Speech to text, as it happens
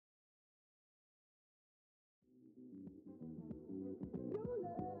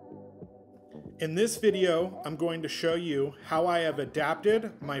In this video, I'm going to show you how I have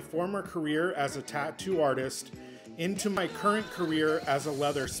adapted my former career as a tattoo artist into my current career as a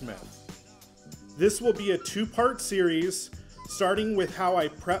leathersmith. This will be a two-part series, starting with how I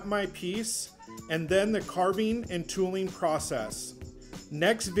prep my piece and then the carving and tooling process.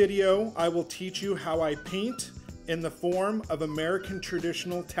 Next video, I will teach you how I paint in the form of American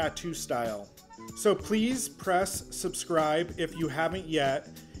traditional tattoo style. So please press subscribe if you haven't yet,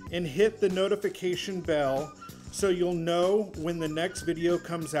 and hit the notification bell so you'll know when the next video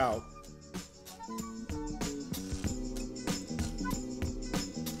comes out.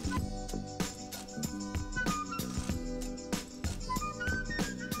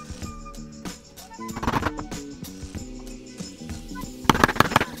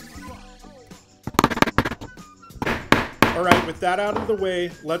 All right, with that out of the way,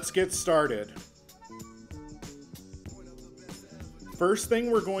 let's get started. First thing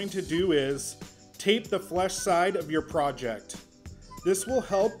we're going to do is tape the flesh side of your project. This will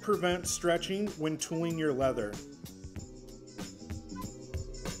help prevent stretching when tooling your leather.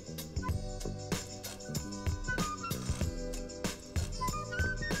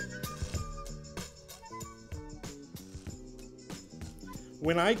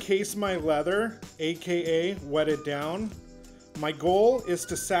 When I case my leather, aka wet it down, my goal is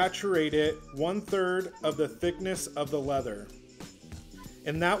to saturate it 1/3 of the thickness of the leather.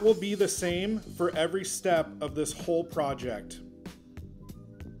 And that will be the same for every step of this whole project.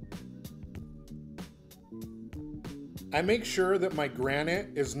 I make sure that my granite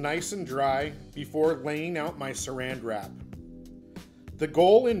is nice and dry before laying out my saran wrap. The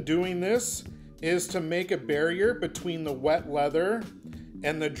goal in doing this is to make a barrier between the wet leather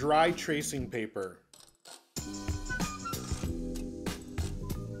and the dry tracing paper.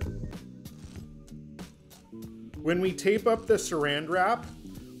 When we tape up the saran wrap,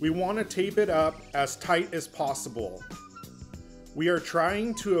 we want to tape it up as tight as possible. We are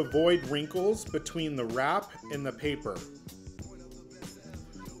trying to avoid wrinkles between the wrap and the paper.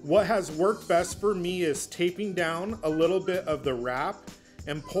 What has worked best for me is taping down a little bit of the wrap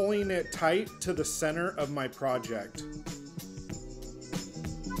and pulling it tight to the center of my project.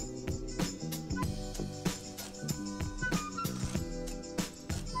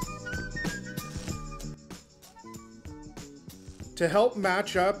 To help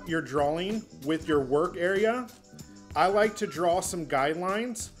match up your drawing with your work area, I like to draw some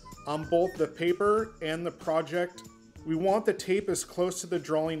guidelines on both the paper and the project. We want the tape as close to the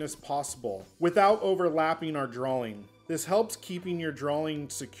drawing as possible without overlapping our drawing. This helps keeping your drawing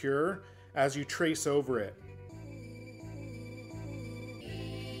secure as you trace over it.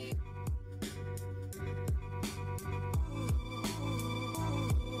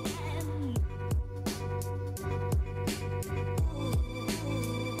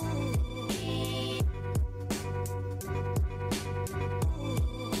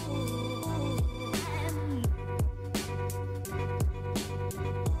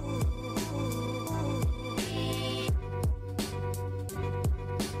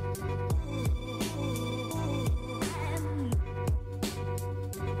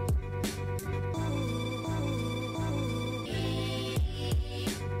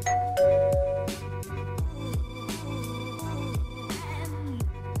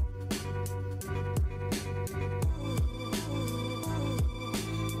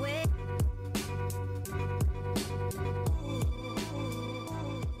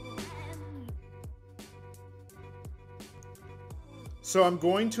 So I'm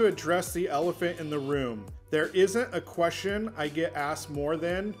going to address the elephant in the room. There isn't a question I get asked more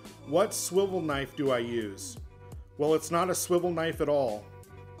than, what swivel knife do I use? Well, it's not a swivel knife at all.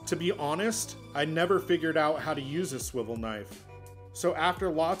 To be honest, I never figured out how to use a swivel knife. So after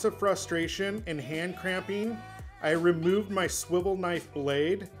lots of frustration and hand cramping, I removed my swivel knife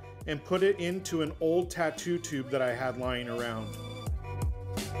blade and put it into an old tattoo tube that I had lying around.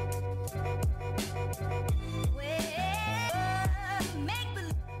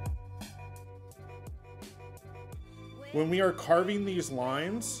 When we are carving these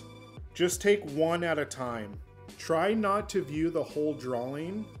lines, just take one at a time. Try not to view the whole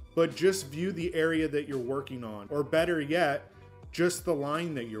drawing, but just view the area that you're working on, or better yet, just the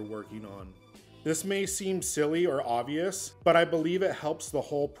line that you're working on. This may seem silly or obvious, but I believe it helps the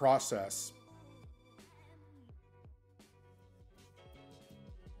whole process.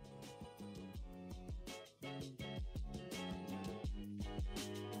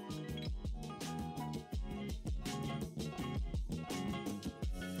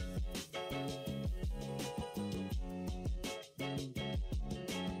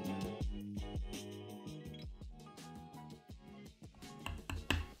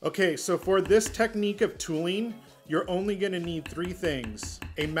 Okay, so for this technique of tooling, you're only gonna need 3 things: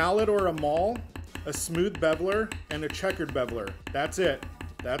 a mallet or a maul, a smooth beveler, and a checkered beveler. That's it,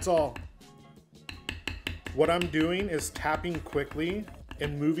 that's all. What I'm doing is tapping quickly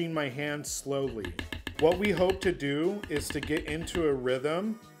and moving my hands slowly. What we hope to do is to get into a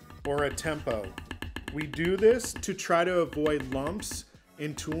rhythm or a tempo. We do this to try to avoid lumps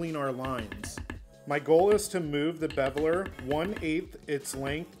in tooling our lines. My goal is to move the beveler 1/8 its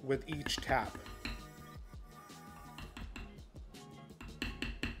length with each tap.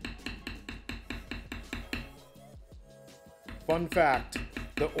 Fun fact,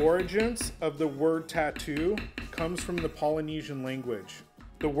 the origins of the word tattoo comes from the Polynesian language.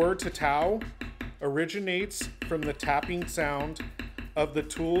 The word tatau originates from the tapping sound of the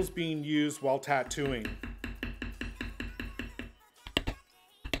tools being used while tattooing.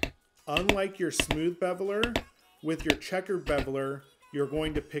 Unlike your smooth beveler, with your checkered beveler, you're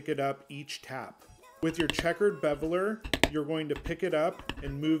going to pick it up each tap. With your checkered beveler, you're going to pick it up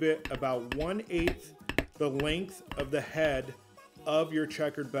and move it about 1/8 the length of the head of your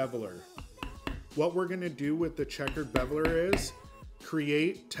checkered beveler. What we're gonna do with the checkered beveler is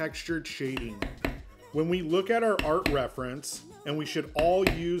create textured shading. When we look at our art reference, and we should all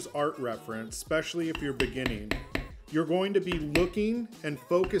use art reference, especially if you're beginning, you're going to be looking and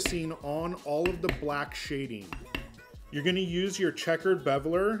focusing on all of the black shading. You're going to use your checkered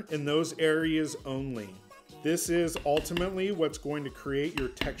beveler in those areas only. This is ultimately what's going to create your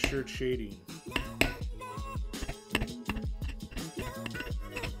textured shading.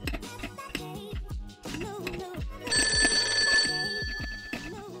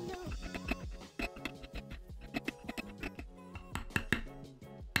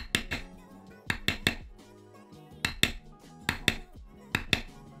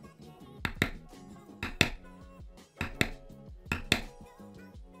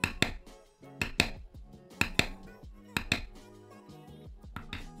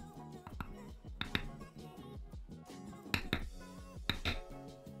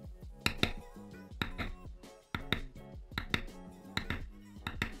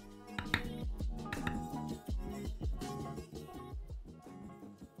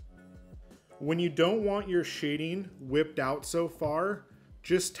 When you don't want your shading whipped out so far,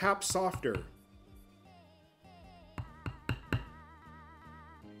 just tap softer.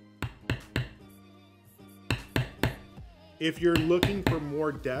 If you're looking for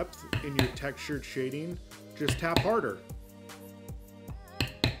more depth in your textured shading, just tap harder.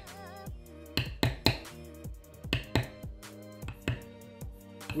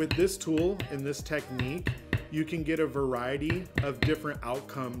 With this tool and this technique, you can get a variety of different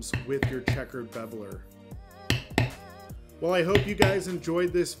outcomes with your checkered beveler. Well, I hope you guys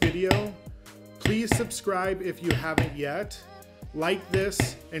enjoyed this video. Please subscribe if you haven't yet. Like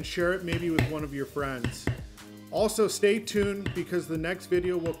this and share it maybe with one of your friends. Also, stay tuned because the next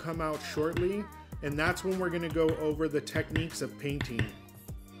video will come out shortly, and that's when we're gonna go over the techniques of painting.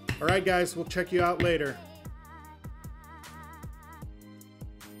 All right, guys, we'll check you out later.